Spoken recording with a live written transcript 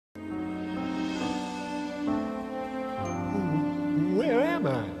am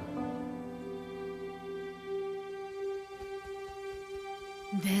I?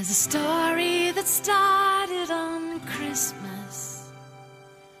 There's a story that started on Christmas,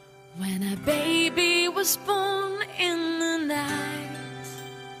 when a baby was born in the night.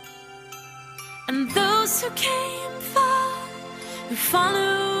 And those who came far, who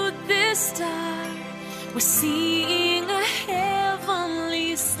followed this star, were seeing a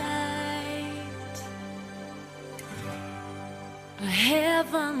heavenly sight. A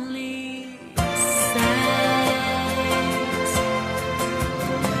heavenly sight.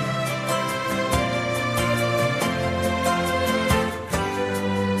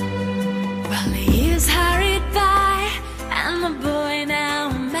 Well, the years hurried by, and the boy, now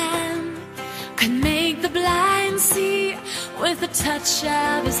a man, could make the blind see with a touch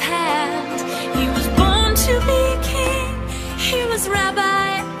of his hand. He was born to be king, he was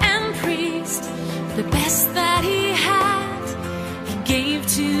rabbi and priest. The best that he had, he gave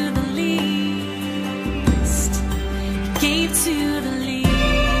to the least. He gave to the least.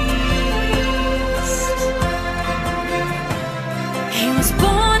 He was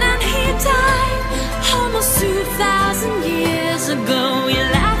born and he died almost 2,000 years ago. He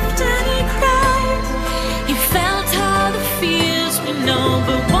laughed and he cried, he felt all the fears we know.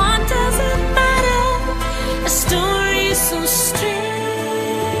 But what does it matter? A story so strange,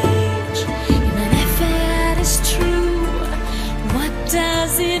 even if it is true, what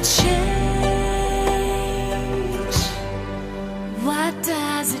does it change? What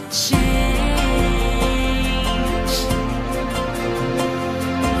does it change?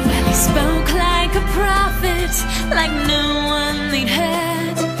 Well, he spoke like a prophet, like no one they'd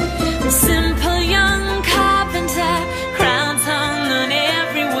heard. A simple young carpenter, crowds hung on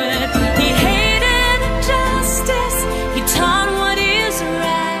every word. He hated injustice, he taught what is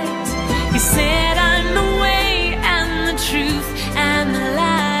right. He said, I'm the way and the truth and the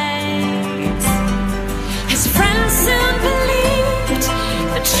light. His friends soon believed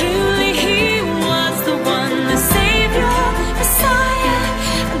that truly he was the one, the Savior, Messiah,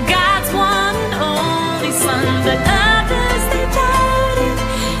 God's one and only Son. But others, they doubted,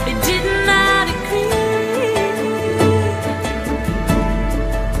 they did not agree.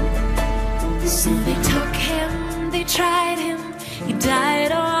 So they took him, they tried him, he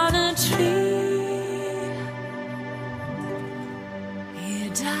died on a tree. He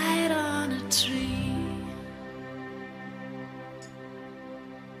died on a tree.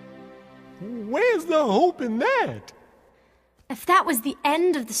 Where's the hope in that? If that was the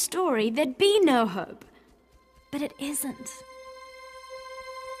end of the story, there'd be no hope. But it isn't.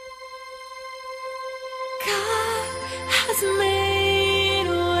 God has made a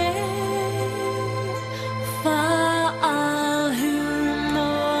way for all who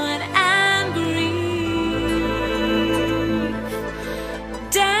mourn and grieve.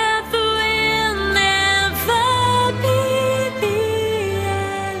 Death will never be the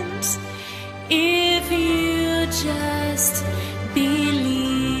end if you just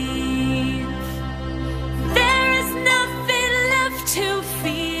believe. There is nothing left to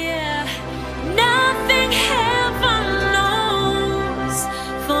fear, nothing heaven knows,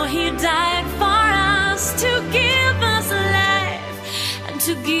 for he died for us to give us life and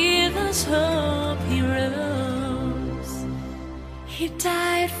to give us hope. He rose. He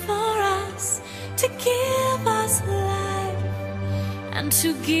died for us to give us life and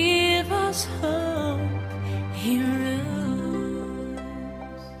to give us hope. He rose.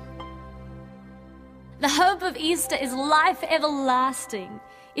 The hope of Easter is life everlasting,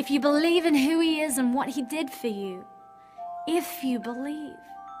 if you believe in who he is and what he did for you. If you believe.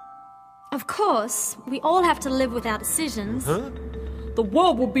 Of course, we all have to live with our decisions. Huh? The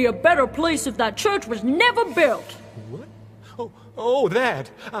world would be a better place if that church was never built. What? Oh,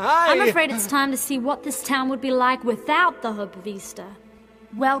 that. I'm afraid it's time to see what this town would be like without the hope of Easter.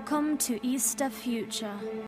 Welcome to Easter Future.